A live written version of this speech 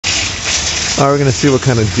We're going to see what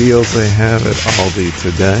kind of deals they have at Aldi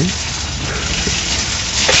today.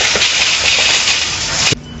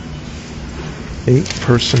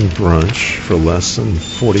 Eight-person brunch for less than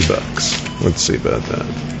 $40. Let's see about that.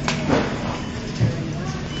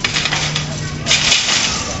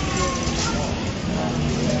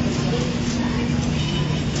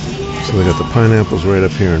 So we got the pineapples right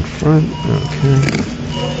up here in front. Okay.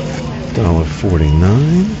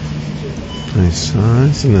 $1.49. Nice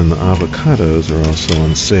size. And then the avocados are also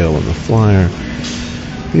on sale on the flyer.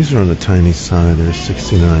 These are on the tiny side. They're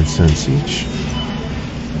 69 cents each.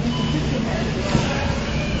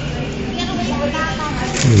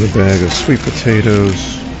 And a bag of sweet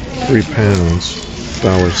potatoes, 3 pounds,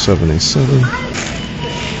 $1.77.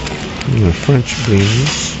 And the French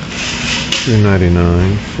beans,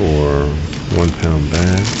 $2.99 for 1 pound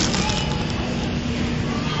bag.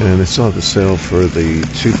 And they still have the sale for the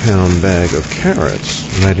 2 pound bag of carrots,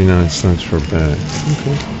 99 cents per bag.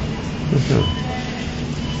 Okay.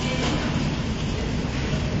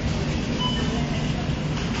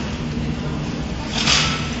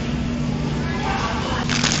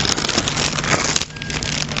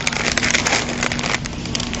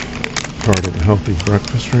 Part of a healthy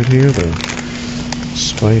breakfast right here, the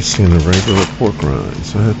spicy and the regular pork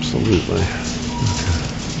rinds. Absolutely.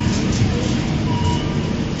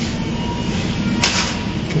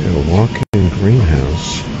 Okay, a walk-in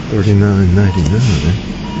greenhouse,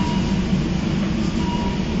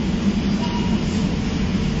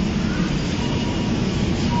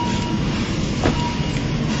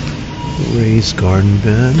 Raised garden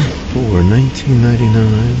bed for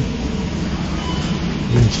 $19.99.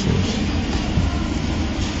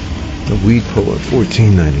 The weed puller,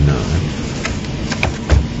 $14.99.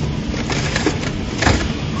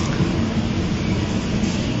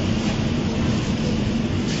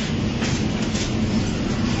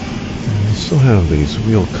 And we still have these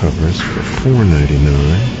wheel covers for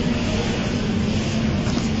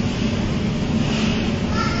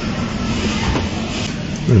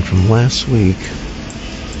 $4.99. And from last week,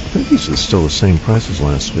 I think these are still the same price as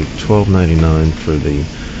last week, $12.99 for the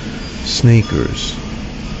sneakers.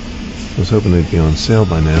 I was hoping they'd be on sale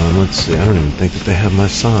by now, and let's see, I don't even think that they have my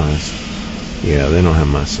size. Yeah, they don't have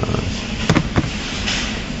my size.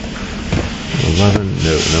 11?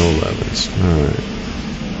 No 11s. Alright.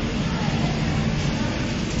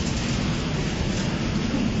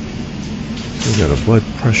 So we got a blood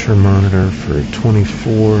pressure monitor for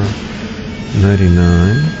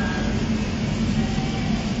 $24.99.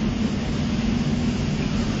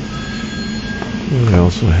 We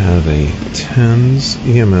also have a TENS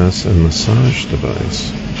EMS and massage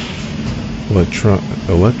device.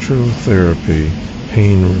 Electrotherapy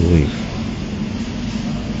pain relief.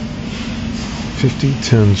 50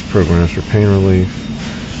 TENS programs for pain relief,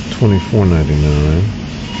 $24.99.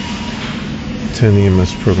 10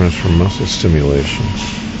 EMS programs for muscle stimulation.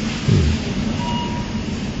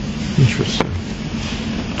 Interesting.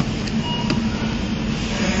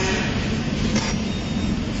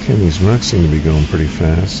 Okay, these mugs seem to be going pretty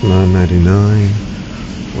fast. $9.99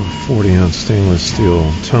 for a 40-ounce stainless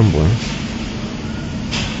steel tumbler.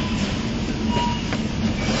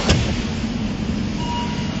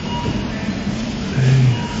 Okay.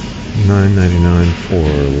 $9.99 for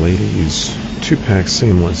ladies 2-pack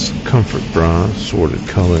seamless comfort bra, assorted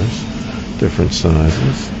colors, different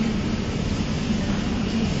sizes.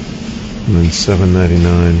 And then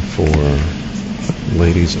 $7.99 for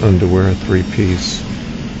ladies underwear, 3-piece.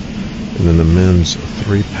 And then the men's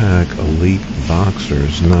 3-pack Elite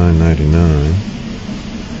Boxers, $9.99.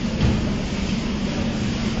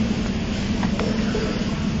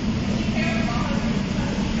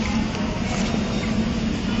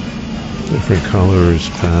 Different colors,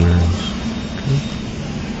 patterns. Okay.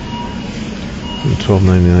 And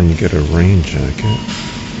 $12.99 you get a rain jacket.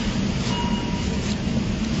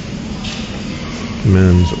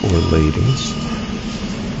 Men's or ladies.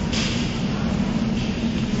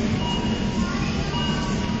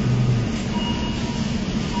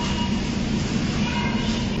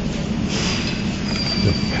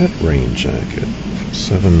 The pet rain jacket,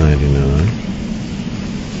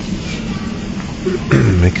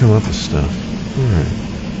 $7.99. They come up with stuff. Alright.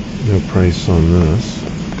 No price on this.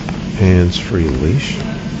 Hands-free leash.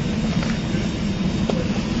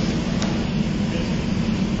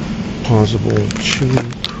 Pausable chewy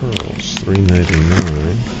curls,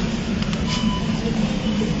 $3.99.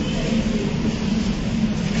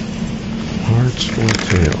 Hearts or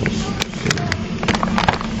tails.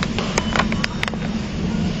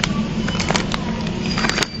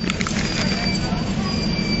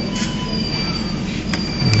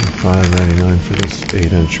 $5 $5.99 for this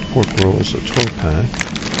 8-inch pork rolls, a 12-pack.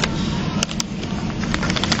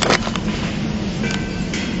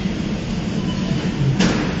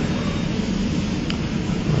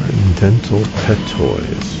 Dental pet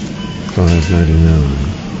toys, $5.99.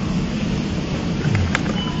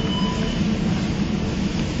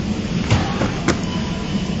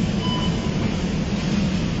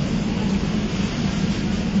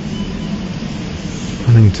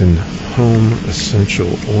 Huntington Home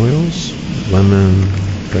Essential Oils, lemon,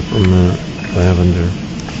 peppermint, lavender,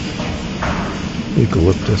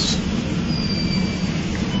 eucalyptus.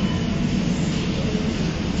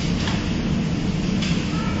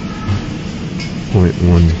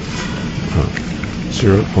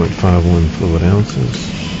 0.51 fluid ounces.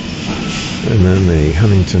 And then the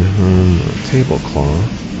Huntington Home tablecloth.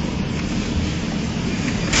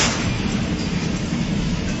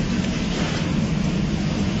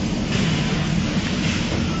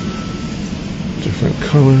 Different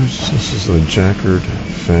colors. This is a jacquard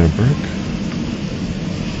fabric.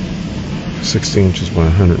 60 inches by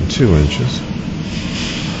 102 inches.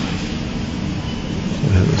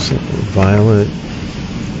 It has a violet,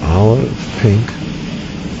 olive, pink,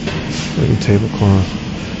 wooden tablecloth.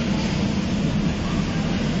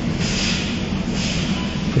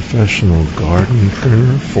 Professional garden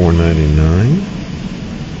printer, $4.99.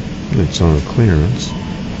 It's on clearance.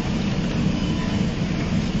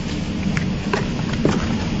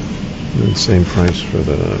 And then same price for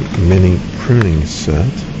the mini pruning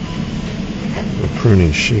set, the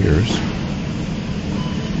pruning shears.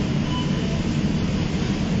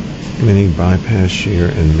 Mini bypass shear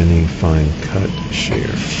and mini fine cut shear.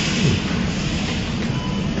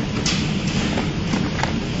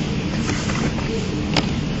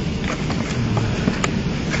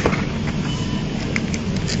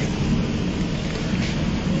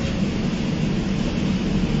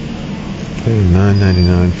 Paying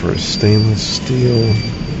 $9.99 for a stainless steel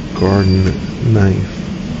garden knife.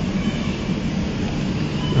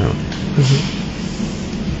 Oh, is it?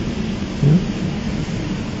 Yeah.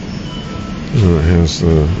 And it has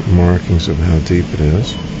the markings of how deep it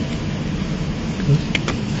is.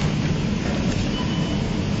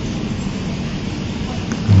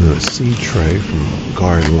 And the seed tray from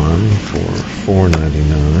Guideline for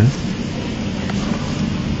 $4.99.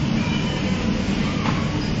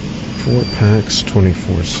 4 packs,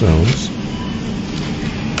 24 cells.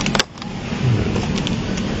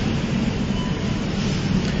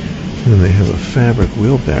 And they have a fabric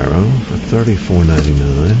wheelbarrow for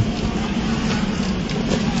 $34.99.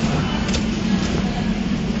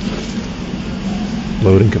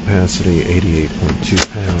 Loading capacity 88.2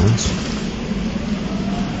 pounds.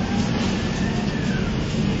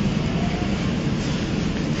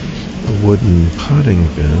 A wooden potting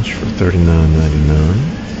bench for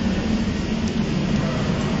 $39.99.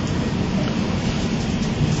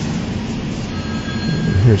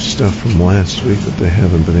 Here's stuff from last week that they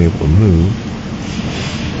haven't been able to move.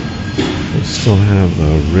 They still have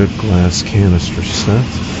the ribbed glass canister set.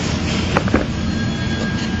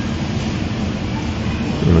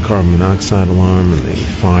 And the carbon monoxide alarm and the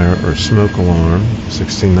fire or smoke alarm,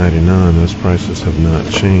 $16.99. Those prices have not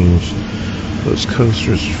changed. Those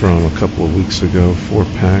coasters from a couple of weeks ago,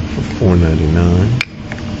 4-pack for $4.99.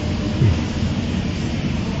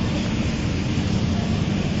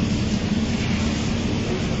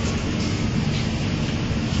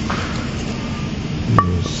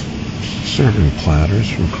 Serving platters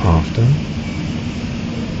from Crofton,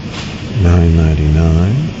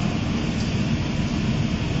 $9.99.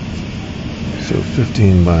 So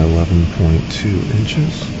 15 by 11.2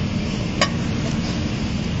 inches.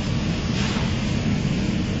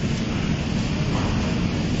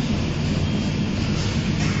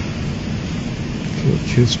 Okay,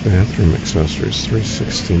 kids bathroom accessories,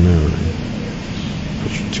 $3.69.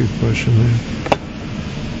 Put your toothbrush in there.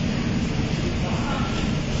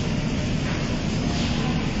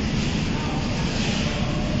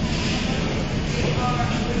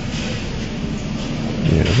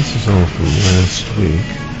 This is all from last week.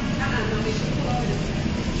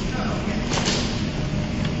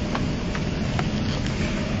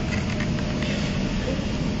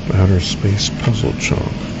 Outer Space Puzzle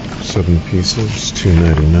Chalk, 7 pieces,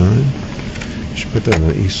 $2.99. You should put that in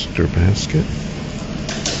the Easter basket.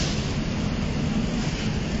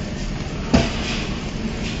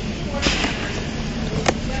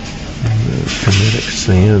 And the Kinetic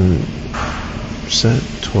Sand set,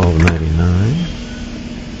 $12.99.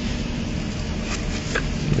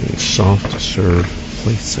 Soft serve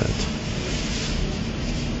plate set.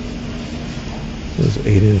 Those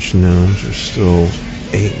 8-inch gnomes are still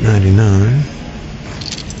 $8.99.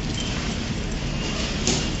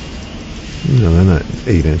 No, they're not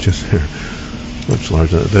 8 inches. They're much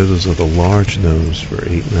larger. Those are the large gnomes for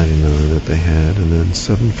 $8.99 that they had, and then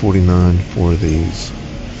 $7.49 for these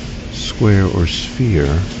square or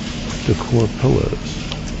sphere decor pillows.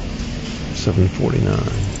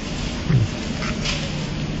 $7.49.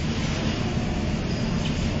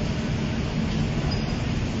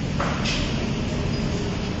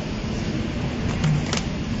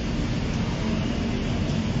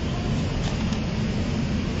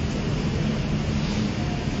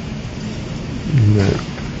 That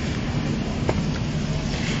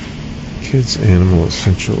Kids Animal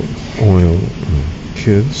Essential Oil,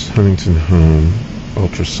 Kids Huntington Home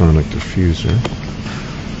Ultrasonic Diffuser,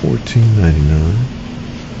 $14.99.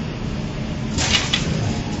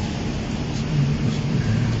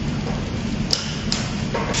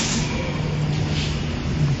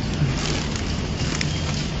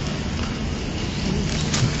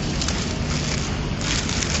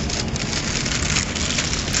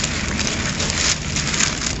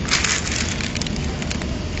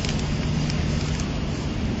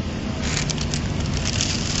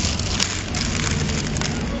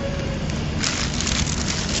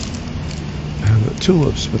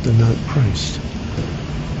 Tulips, but they're not priced.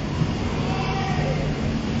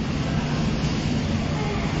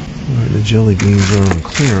 Alright, the jelly beans are on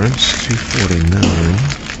clearance, $2.49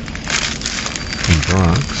 from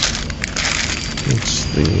Brock's.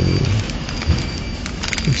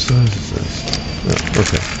 What size is this? Oh,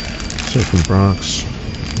 okay. So from Brock's,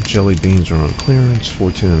 jelly beans are on clearance,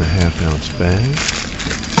 14.5-ounce bag.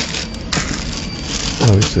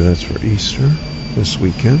 Obviously that's for Easter this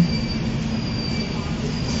weekend.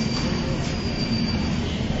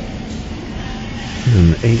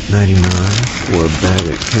 And $8.99 for a bag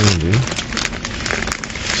of candy.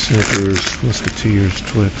 Snickers, Musketeers,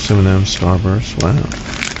 Twix, M&M, Starburst. Wow.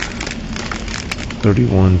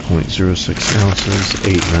 31.06 ounces,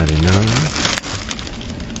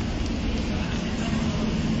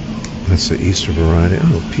 $8.99. That's the Easter variety.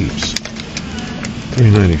 Oh, Peeps.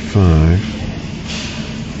 $3.95.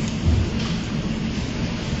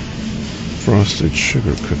 Frosted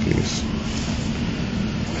sugar cookies.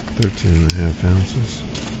 13.5 ounces.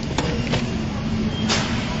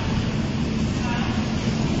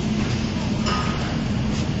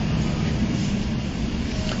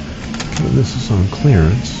 And this is on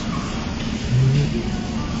clearance.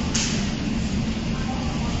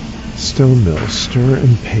 Stone Mill Stir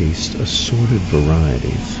and Paste Assorted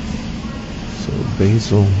Varieties. So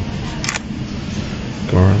basil,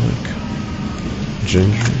 garlic,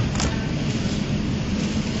 ginger.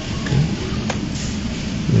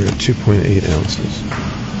 They're at 2.8 ounces.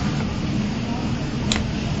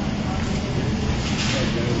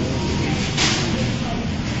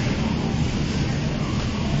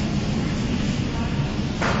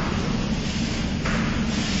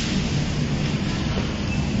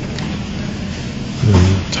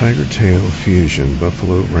 Tiger Tail Fusion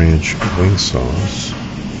Buffalo Ranch Wing Sauce,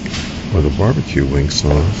 or the barbecue wing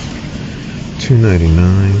sauce,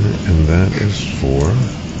 $2.99, and that is for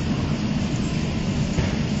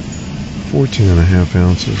 14.5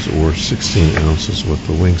 ounces or 16 ounces with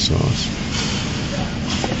the wing sauce.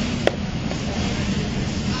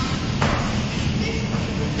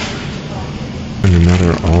 And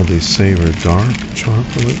another ALDI Savor Dark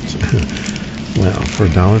Chocolate. Wow, for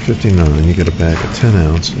 $1.59 you get a bag of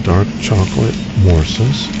 10-ounce dark chocolate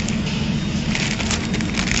morsels.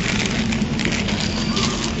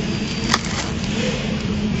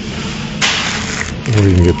 Or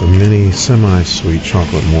you can get the mini semi-sweet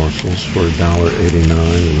chocolate morsels for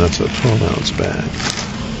 $1.89, and that's a 12-ounce bag.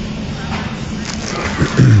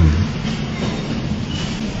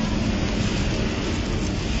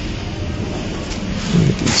 Look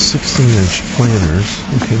at these 16-inch planters.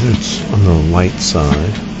 Okay, that's on the light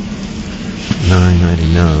side.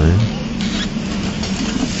 $9.99.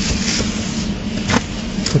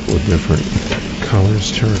 A couple of different colors: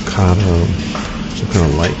 terracotta, some kind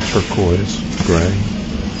of light turquoise, gray.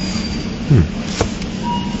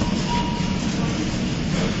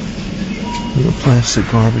 And a plastic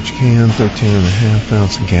garbage can,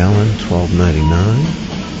 13.5-ounce gallon, $12.99.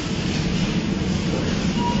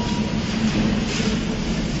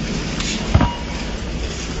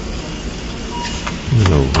 And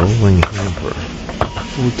a rolling hamper,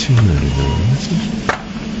 $14.99.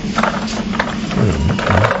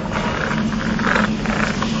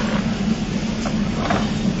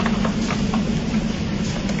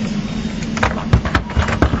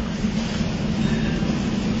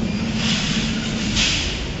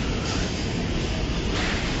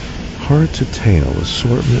 Hard to Tail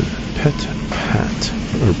Assortment Pet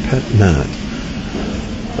Nat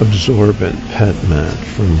absorbent pet mat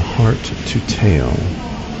from heart to tail,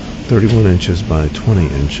 31 inches by 20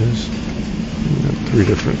 inches. We've got 3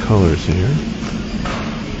 different colors here.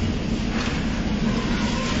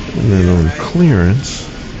 And then on clearance,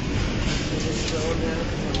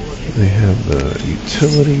 they have the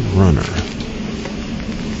utility runner.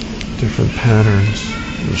 Different patterns,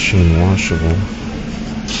 machine washable,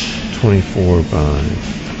 24 by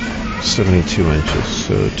 72 inches,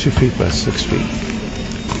 so 2 feet by 6 feet.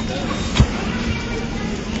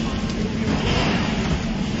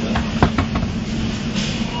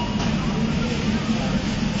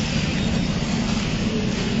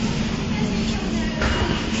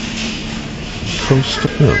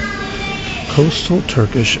 Coastal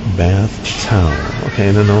Turkish bath towel. Okay,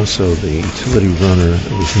 and then also the utility runner,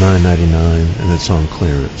 it was $9.99 and it's on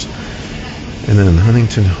clearance. And then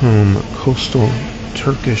Huntington Home Coastal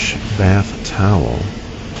Turkish bath towel,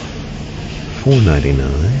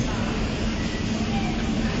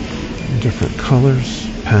 $4.99. Different colors,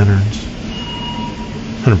 patterns,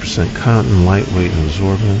 100% cotton, lightweight and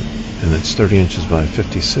absorbent, and it's 30 inches by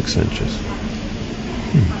 56 inches.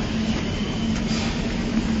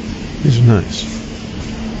 These are nice.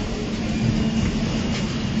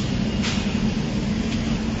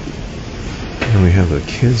 And we have a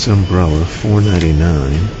kid's umbrella,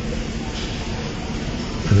 $4.99.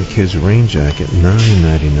 And a kid's rain jacket,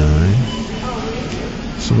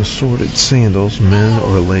 $9.99. Some assorted sandals, men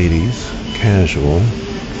or ladies, casual.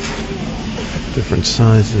 Different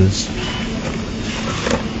sizes,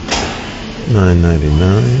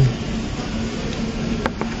 $9.99.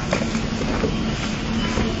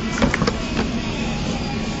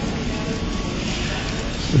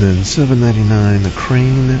 And then $7.99 a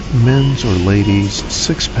Crane men's or ladies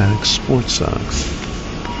 6-pack sports socks.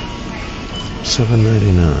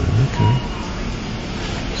 $7.99. Okay.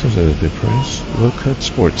 Sounds like a good price. Low-cut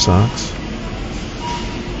sports socks.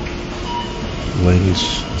 Ladies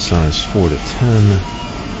size 4 to 10.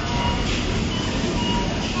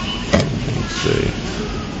 Let's see.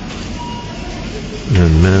 And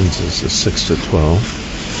then men's is a 6 to 12.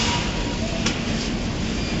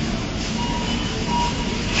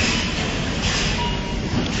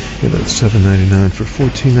 Okay, that's $7.99. For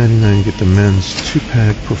 $14.99 you get the men's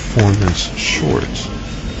 2-pack performance shorts.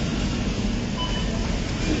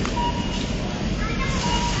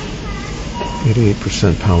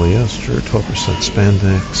 %88 polyester, 12%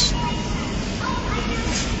 spandex.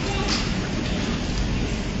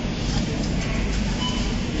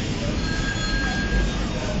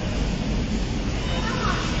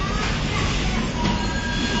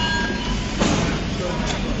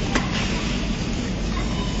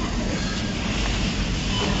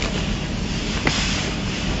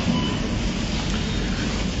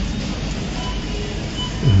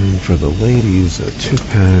 And for the ladies, a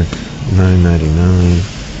 2-pack, $9.99.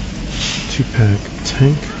 2-pack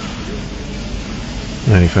tank,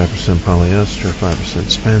 95% polyester, 5%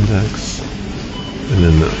 spandex. And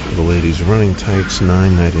then the ladies' running tights,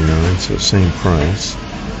 $9.99, so same price.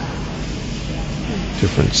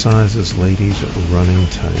 Different sizes, ladies' running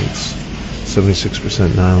tights,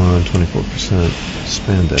 76% nylon, 24%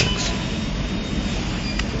 spandex.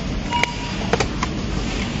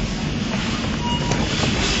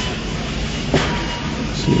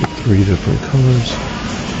 See, 3 different colors.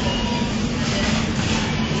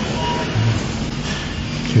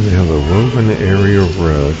 Okay, they have a woven area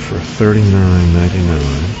rug for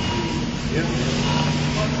 $39.99.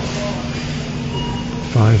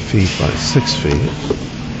 5 feet by 6 feet.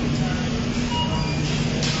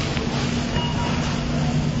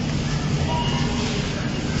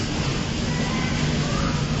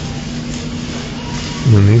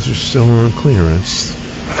 And these are still on clearance.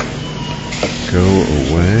 Go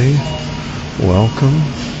away. Welcome.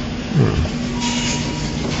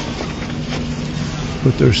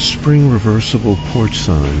 But they're spring reversible porch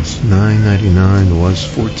signs. $9.99 was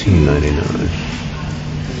 $14.99.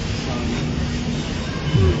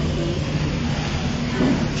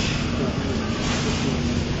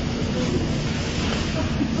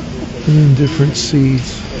 And then different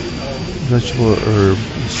seeds. Vegetable or herb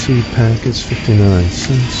seed pack is 59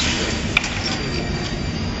 cents.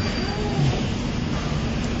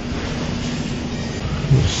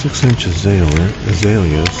 Well, 6-inch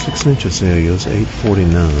azaleas, 6-inch azaleas,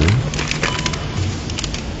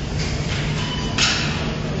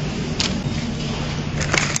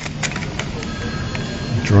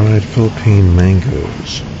 $8.49. Dried Philippine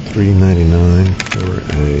mangoes, $3.99 for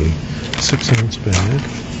a 6-ounce bag.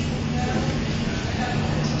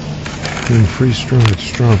 And freeze-dried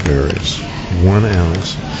strawberries, 1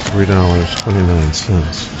 ounce,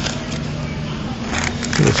 $3.29.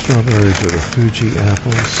 The strawberries are the Fuji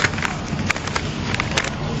apples.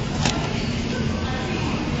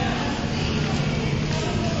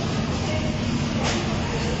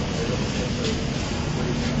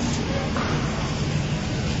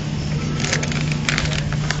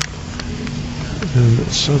 And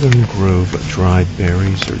Southern Grove dried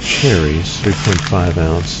berries or cherries, 3.5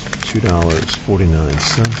 ounce,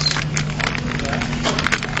 $2.49.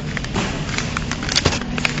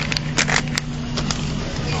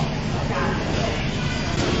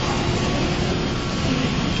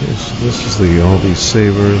 This is the ALDI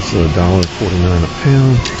Savers, $1.49 a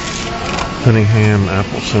pound. Cunningham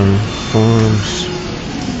Appleton Farms.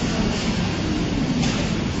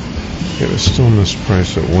 It was still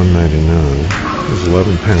mispriced at $1.99. It was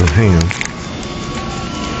 11-pound ham.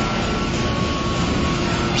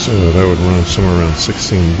 So that would run somewhere around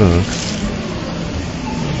 $16.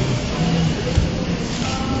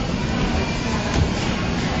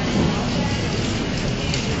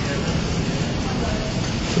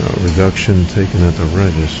 Reduction taken at the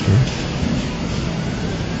register.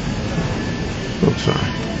 Oh,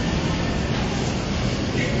 sorry.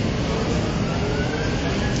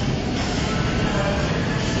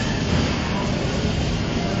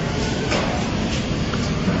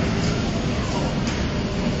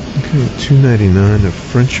 Okay, $2.99 of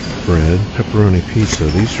French bread, pepperoni pizza.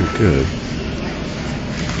 These are good.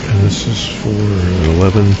 And this is for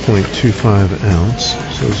 11.25 ounce.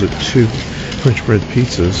 So those are 2 French bread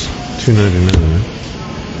pizzas, $2.99.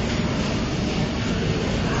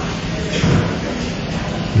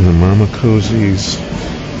 And the Mama Cozy's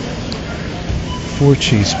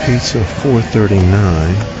 4-cheese pizza,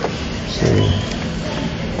 $4.39. So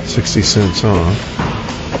 60 cents off.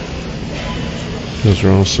 Those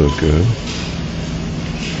are also good.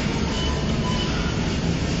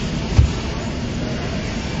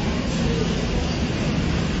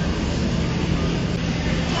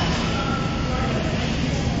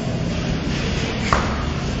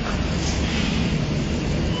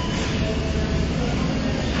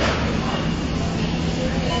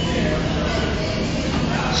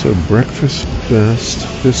 So breakfast best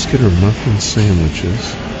biscuit or muffin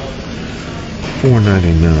sandwiches,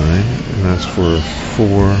 $4.99, and that's for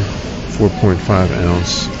 4.5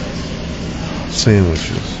 ounce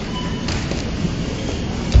sandwiches.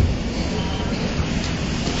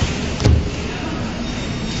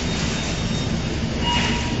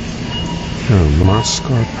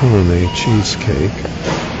 Mascarpone cheesecake.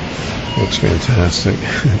 Looks fantastic.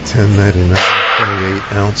 $10.99,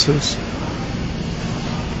 28 ounces.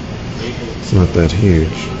 It's not that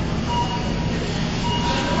huge.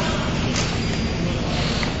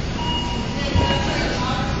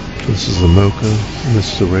 This is the mocha, and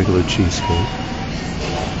this is the regular cheesecake.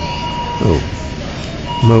 Oh,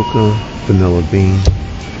 mocha, vanilla bean.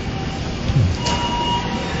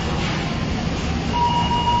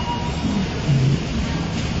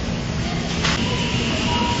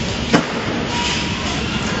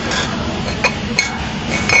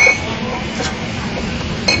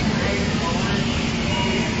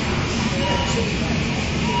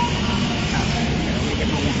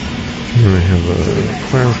 And I have a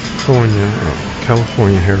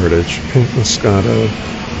California Heritage Pink Moscato,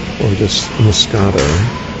 or just Moscato,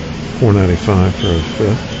 $4.95 for a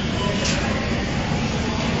fifth.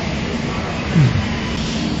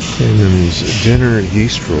 And then these dinner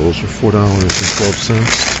yeast rolls are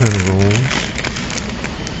 $4.12, 10 rolls,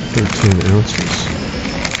 13 ounces.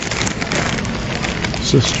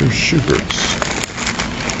 Sister Schubert's.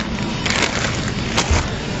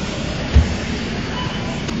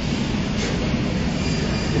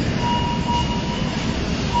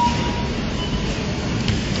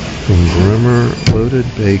 From Bremer loaded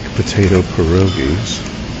baked potato pierogies,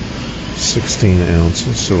 16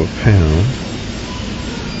 ounces, so a pound.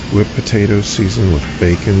 Whipped potato seasoned with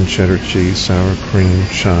bacon, cheddar cheese, sour cream,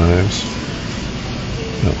 chives,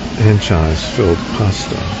 and chives filled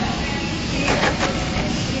pasta.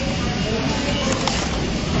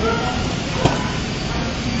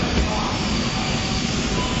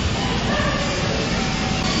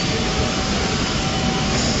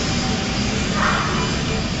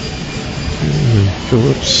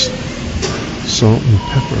 Phillips salt and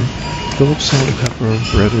pepper. Phillips salt and pepper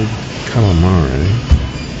breaded calamari.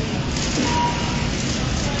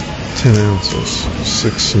 10 ounces,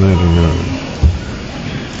 $6.99.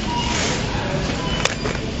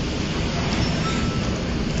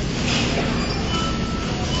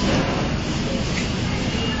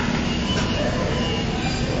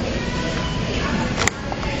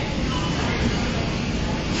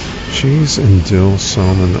 Cheese and dill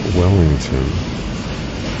salmon Wellington,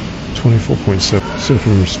 24.7. So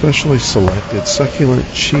from specially selected succulent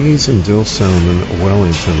cheese and dill salmon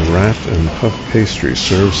Wellington wrapped in puff pastry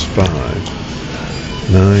serves $5.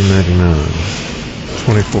 $9.99.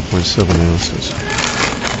 24.7 ounces.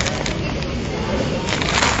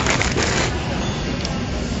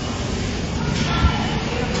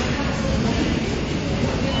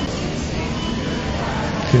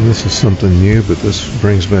 And this is something new, but this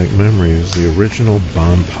brings back memories. The original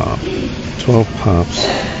Bomb Pop. 12 pops,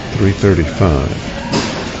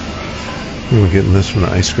 $3.35. We were getting this from the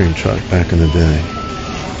ice cream truck back in the day.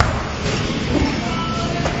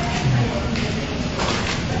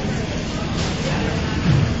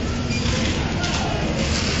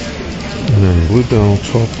 And then Bluebell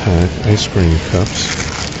 12-pack ice cream cups,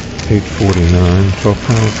 $8.49.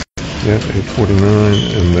 12-pack, yep,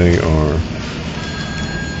 $8.49, and they are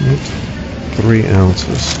 3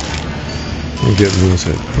 ounces. You get these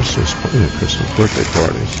at Christmas birthday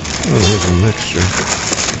parties. Oh, there's a mixture.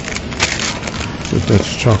 So that's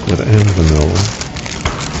chocolate and vanilla.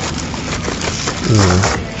 Or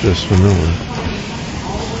just vanilla.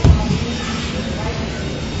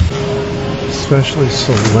 Specially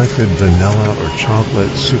selected vanilla or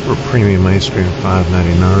chocolate super premium ice cream,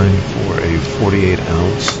 $5.99 for a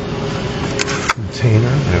 48-ounce container.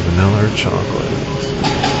 They have vanilla or chocolate.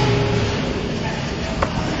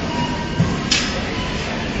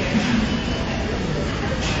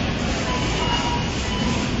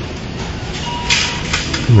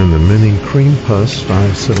 And then the mini cream puffs,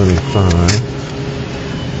 $5.75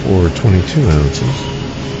 for 22 ounces.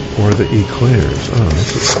 Or the eclairs. Oh,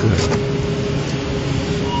 this is good.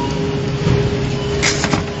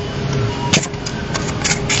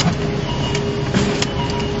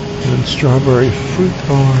 And strawberry fruit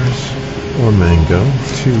bars or mango,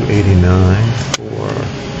 $2.89 for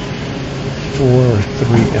 4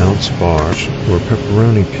 3-ounce bars. Or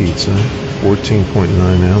pepperoni pizza,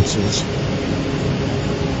 14.9 ounces.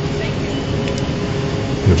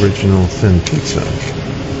 The original thin pizza,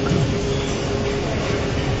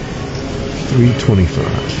 $3.25.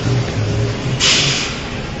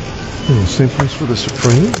 Okay. Same price for the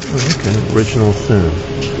Supreme. Okay, original thin,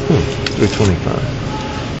 $3.25.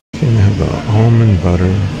 Okay, we have the almond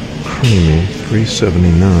butter creamy,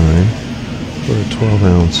 $3.79 for a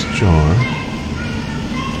 12-ounce jar.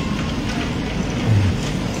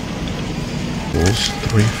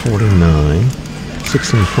 $3.49.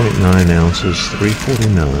 16.9 ounces,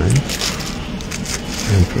 $3.49.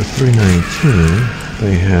 And for $3.19,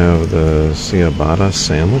 they have the ciabatta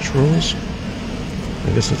sandwich rolls.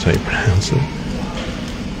 I guess that's how you pronounce it.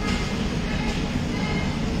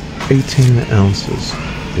 18 ounces,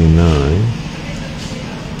 $9.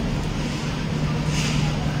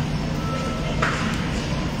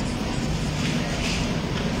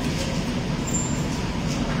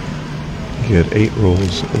 You get 8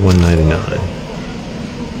 rolls, $1.99.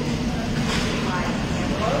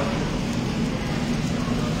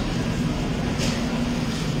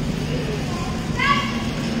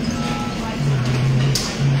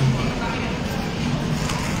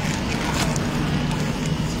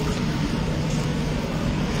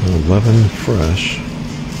 Leaven Fresh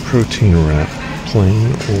protein wrap, plain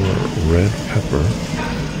or red pepper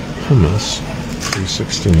hummus,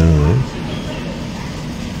 $3.69.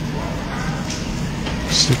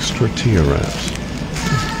 6 tortilla wraps.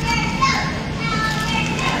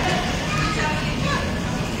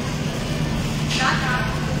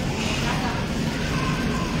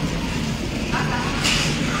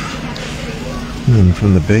 And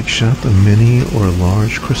from the bake shop, the mini or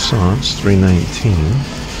large croissants,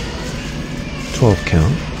 $3.19. 12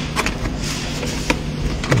 count.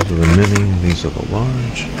 Those are the mini, these are the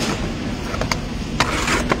large.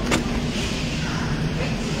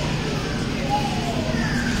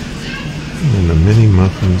 And the mini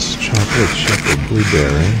muffins, chocolate chip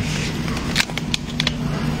blueberry.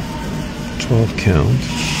 12 count.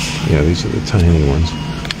 Yeah, these are the tiny ones.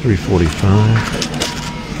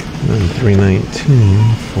 $3.45. And then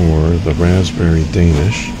 $3.19 for the raspberry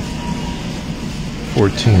Danish.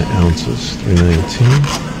 14 ounces, $3.19.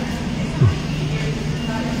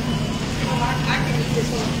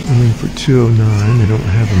 And then for $2.09, they don't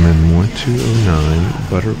have them anymore. $2.09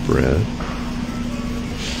 butter bread,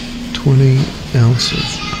 20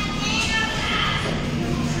 ounces.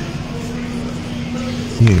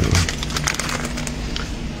 New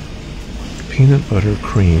peanut butter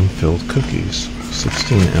cream filled cookies,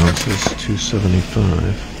 16 ounces,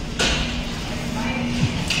 $2.75.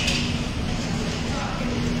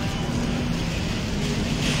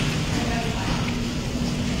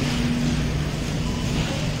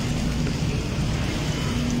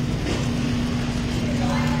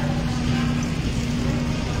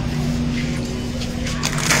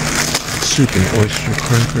 chicken oyster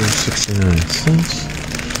crackers, 69 cents.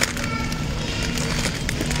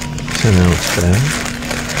 10-ounce bag.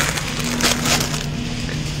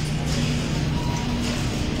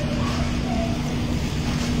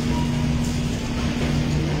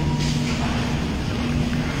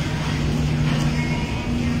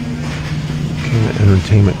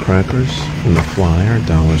 Entertainment crackers from the flyer,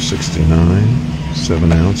 $1.69,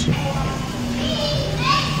 7 ounces.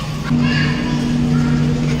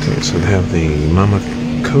 Okay, so they have the Mama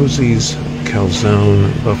Cozy's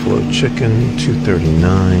calzone buffalo chicken,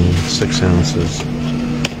 $2.39, 6 ounces,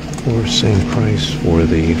 or same price for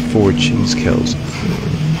the 4 cheese calzone.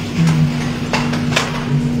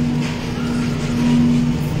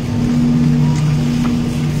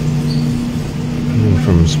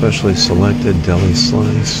 From specially selected deli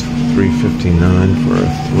slice, $3.59 for a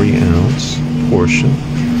 3-ounce portion.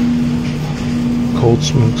 Cold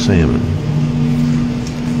smoked salmon.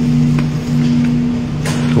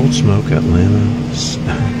 Cold smoke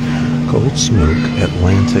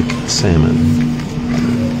Atlantic salmon.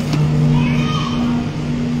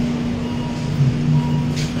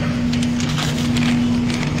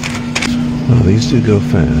 Oh, these do go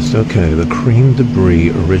fast. Okay, the cream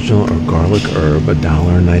debris original or garlic herb,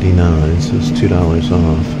 $1.99, so it's $2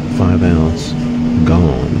 off, 5 ounce,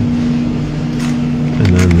 gone. And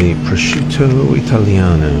then the prosciutto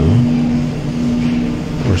Italiano,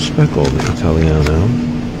 or speckled Italiano,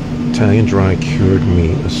 Italian dry cured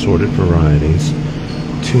meat, assorted varieties,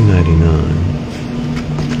 $2.99.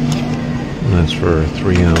 And that's for a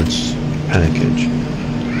 3-ounce package.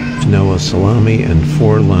 Genoa salami and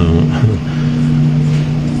 4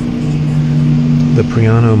 The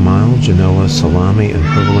Priano mild Genoa salami and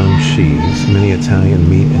provolone cheese, mini Italian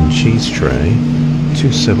meat and cheese tray,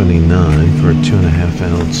 $2.79 for a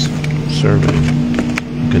 2.5-ounce serving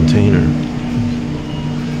container.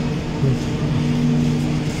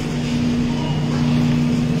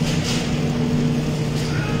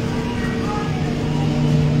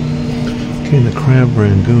 Okay, the crab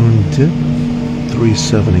rangoon dip,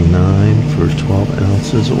 $3.79 for 12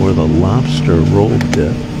 ounces, or the lobster roll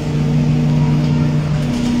dip.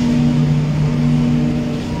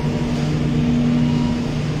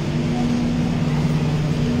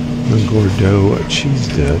 The Gordeau cheese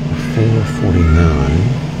dip,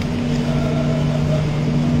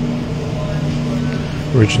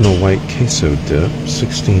 $4.49. Original white queso dip,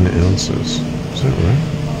 16 ounces. Is that right?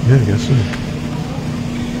 Yeah, I guess so.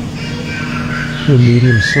 The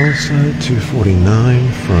medium salsa,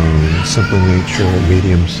 $2.49 from Simply Nature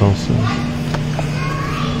medium salsa.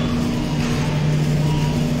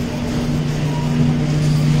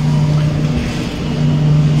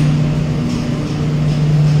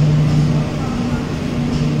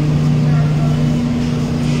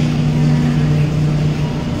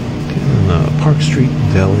 Park Street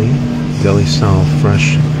Deli style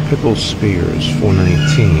fresh pickled spears,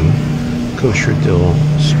 $4.19. Kosher dill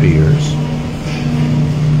spears,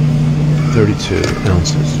 32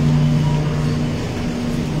 ounces.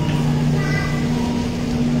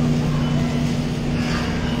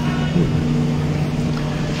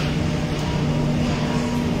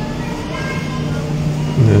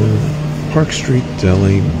 The Park Street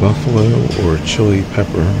Deli buffalo or chili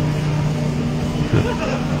pepper.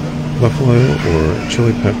 Buffalo or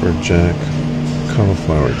chili pepper jack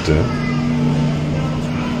cauliflower dip,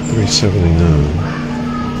 $3.79.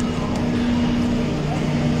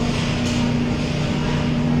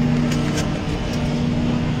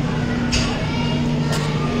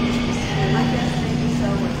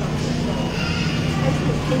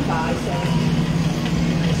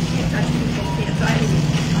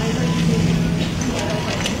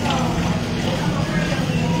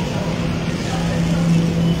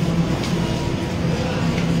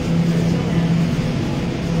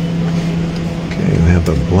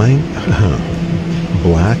 The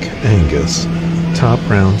Black Angus top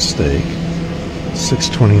round steak,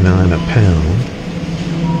 $6.29 a pound.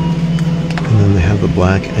 And then they have the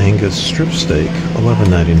Black Angus strip steak,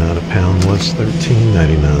 $11.99 a pound, was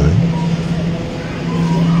 $13.99.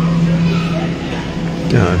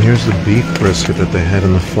 Yeah, and here's the beef brisket that they had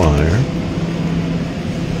in the flyer.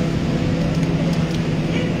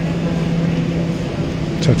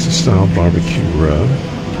 Texas style barbecue rub.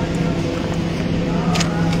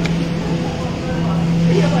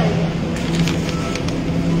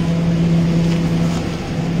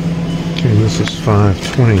 Okay, this is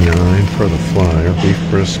 $5.29 for the flyer. Beef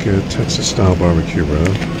brisket, Texas style barbecue rub.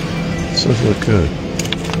 This does look good.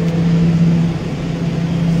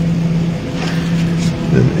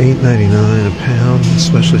 Then $8.99 a pound,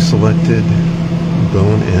 specially selected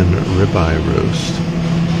bone-in ribeye roast.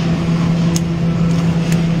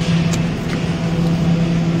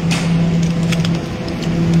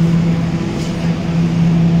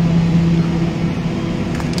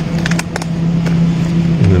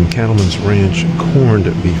 Cattleman's Ranch corned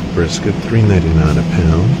beef brisket, $3.99 a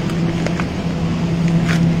pound.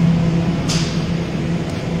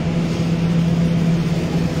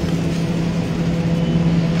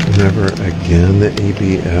 Never Again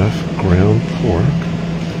ABF ground pork,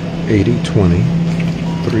 80/20,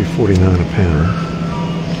 $3.49 a pound.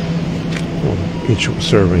 Well, each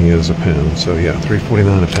serving is a pound, so yeah,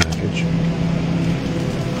 $3.49 a package.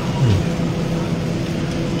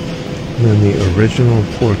 And then the original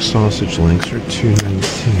pork sausage links are $2.19.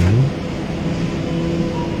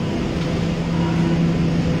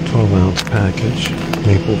 12-ounce package.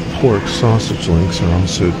 Maple pork sausage links are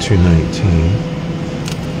also $2.19.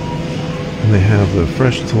 And they have the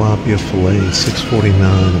fresh tilapia fillet,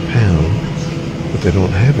 $6.49 a pound, but they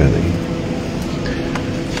don't have any.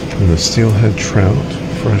 And the steelhead trout,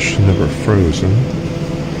 fresh, never frozen,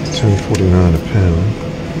 $10.49 a pound.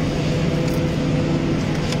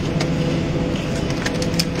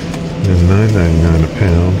 And $9.99 a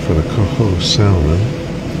pound for the coho salmon.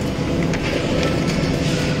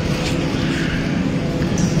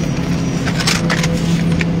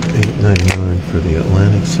 $8.99 for the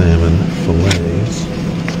Atlantic salmon fillets.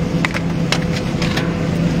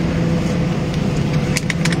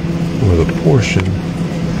 Or the portion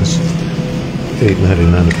is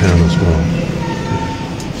 $8.99 a pound as well.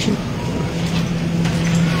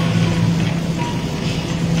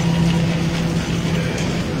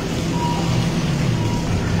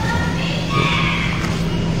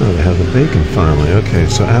 Oh, they have the bacon finally. Okay,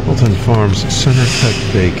 so Appleton Farms Center Cut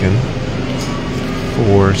Bacon,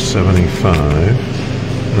 $4.75.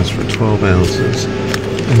 That's for 12 ounces.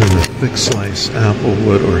 And then the thick slice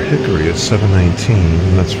applewood or hickory is $7.19,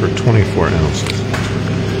 and that's for 24 ounces.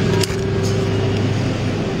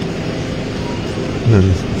 And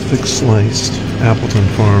then thick sliced Appleton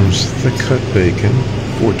Farms thick cut bacon,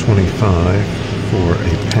 $4.25 for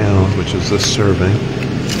a pound, which is this serving.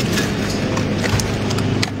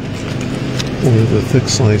 Or the thick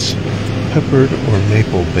sliced peppered or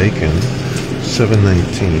maple bacon,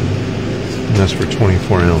 $7.19, and that's for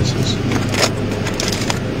 24 ounces.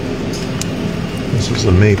 This is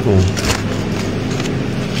the maple,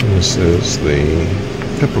 and this is the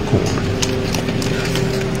peppercorn.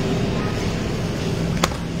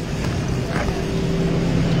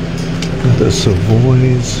 Got the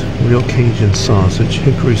Savoy's Real Cajun Sausage,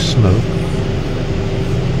 hickory smoke,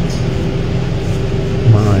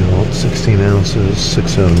 mild, 16 ounces,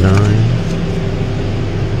 $6.09.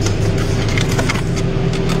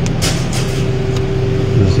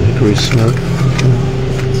 There's the hickory smoke.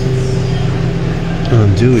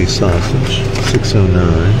 Andouille sausage, $6.09.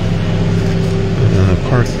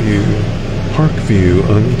 Parkview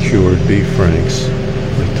uncured beef franks,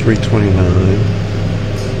 like $3.29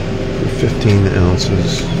 for 15 ounces.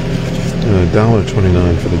 And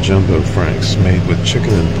 $1.29 for the jumbo franks made with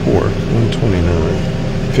chicken and pork,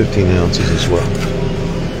 $1.29, 15 ounces as well.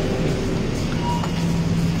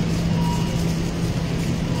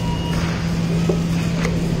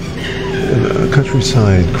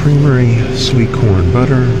 Countryside Creamery sweet corn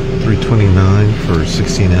butter, $3.29 for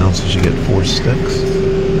 16 ounces. You get 4 sticks.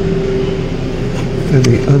 And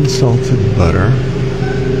the unsalted butter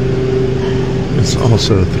is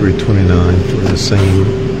also $3.29 for the same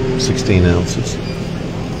 16 ounces.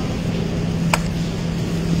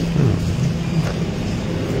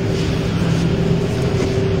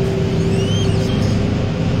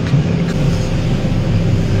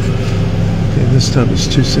 This tub is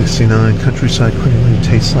 $2.69. Countryside Creamery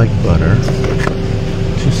tastes like butter,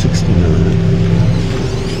 $2.69.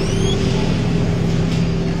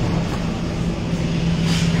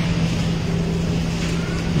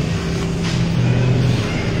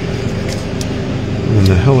 And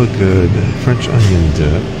the Hella Good French onion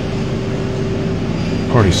dip,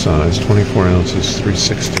 party size, 24 ounces,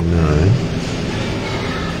 $3.69.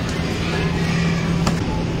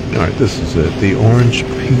 Alright, this is it. The orange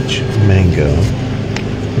peach mango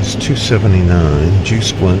is $2.79.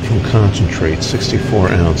 Juice blend from concentrate, 64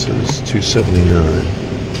 ounces, $2.79.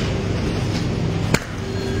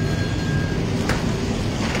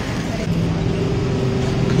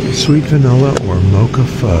 Sweet vanilla or mocha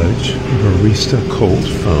fudge, barista cold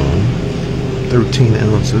foam, 13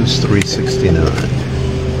 ounces, $3.69.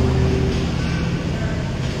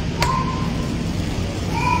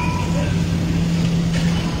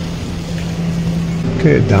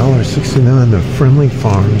 Okay, $1.69, the Friendly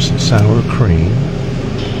Farms sour cream,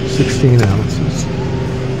 16 ounces.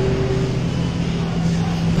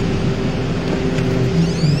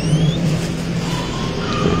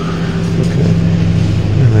 Okay,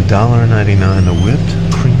 and $1.99, the whipped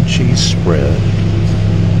cream cheese spread,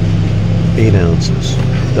 8 ounces.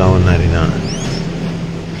 $1.99.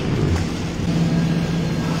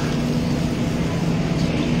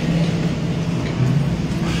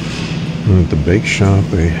 At the bake shop,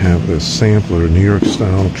 they have the sampler, New York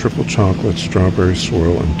style triple chocolate, strawberry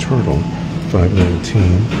swirl, and turtle,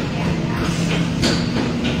 $5.19.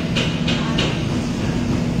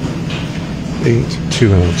 8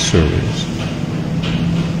 2-ounce servings.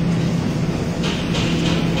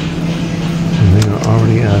 And they are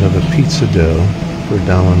already out of the pizza dough for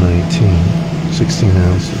 $1.19, 16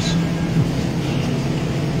 ounces.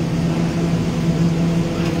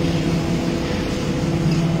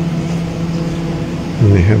 And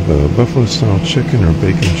they have the buffalo style chicken or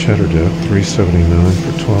bacon cheddar dip, $3.79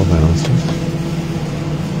 for 12 ounces.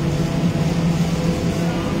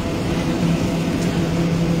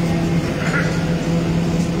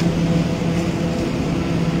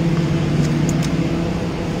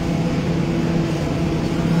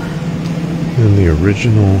 And the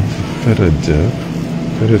original feta dip,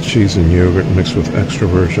 feta cheese and yogurt mixed with extra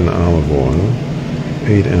virgin olive oil,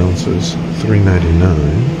 8 ounces,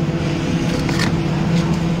 $3.99.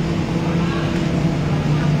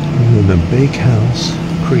 And the Bakehouse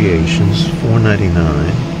Creations, $4.99,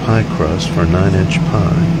 pie crust for 9-inch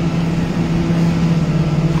pie,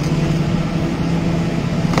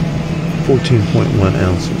 14.1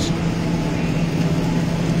 ounces.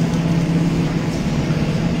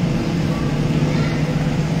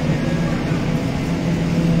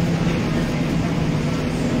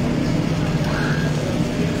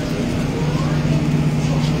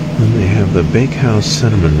 And they have the Bakehouse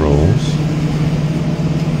Cinnamon Rolls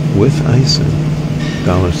with icing,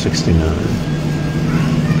 $1.69.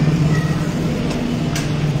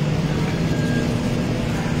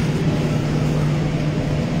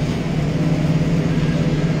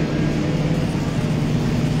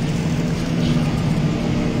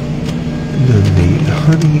 And then the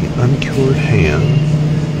honey uncured ham,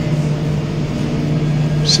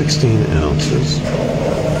 16 ounces,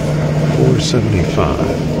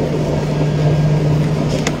 $4.75.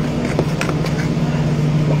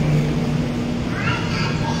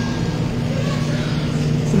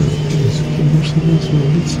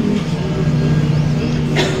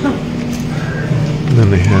 And then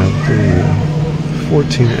they have the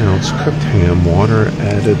 14-ounce cooked ham,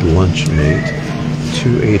 water-added lunch meat,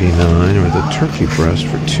 $2.89, or the turkey breast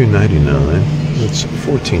for $2.99. That's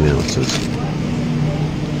 14 ounces.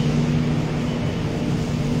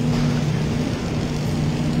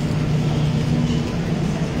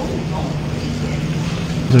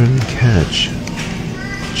 Northern Catch,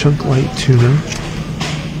 chunk light tuna,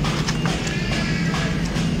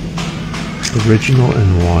 original in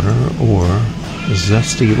water or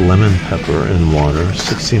zesty lemon pepper in water,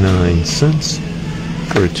 69 cents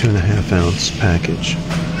for a 2.5-ounce package.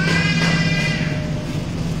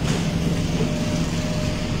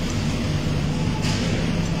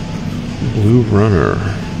 Blue Runner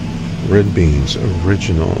red beans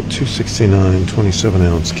original, $2.69,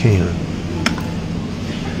 27-ounce can.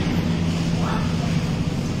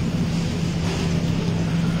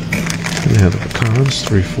 We have the pecans,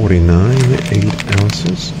 $3.49, 8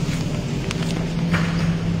 ounces.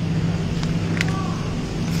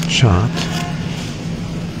 Chopped.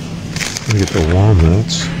 We get the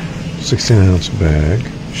walnuts, 16-ounce bag.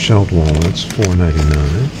 Shelled walnuts,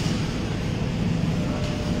 $4.99.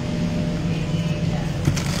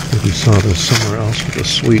 If you saw this somewhere else with the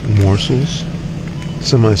sweet morsels,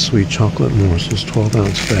 semi-sweet chocolate morsels,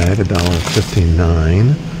 12-ounce bag,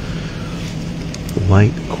 $1.59.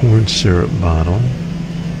 Light corn syrup bottle,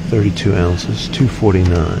 32 ounces,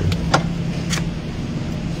 $2.49.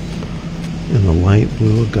 And the light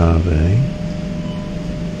blue agave,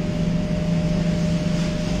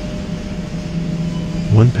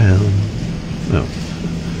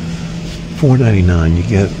 $4.99. You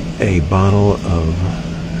get a bottle of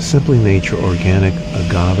Simply Nature organic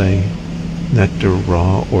agave nectar,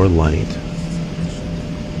 raw or light.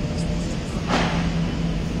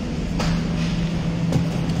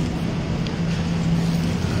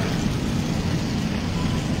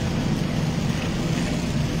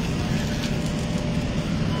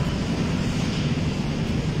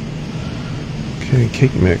 Okay,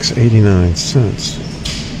 cake mix, 89 cents.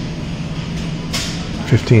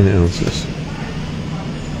 15 ounces.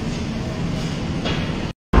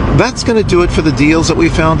 That's going to do it for the deals that we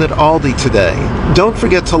found at Aldi today. Don't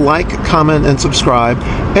forget to like, comment, and subscribe,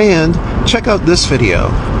 and check out this video.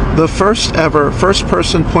 The first ever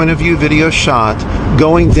first-person point of view video shot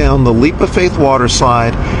going down the Leap of Faith water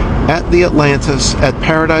slide at the Atlantis at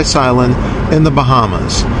Paradise Island in the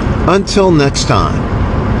Bahamas. Until next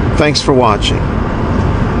time, thanks for watching.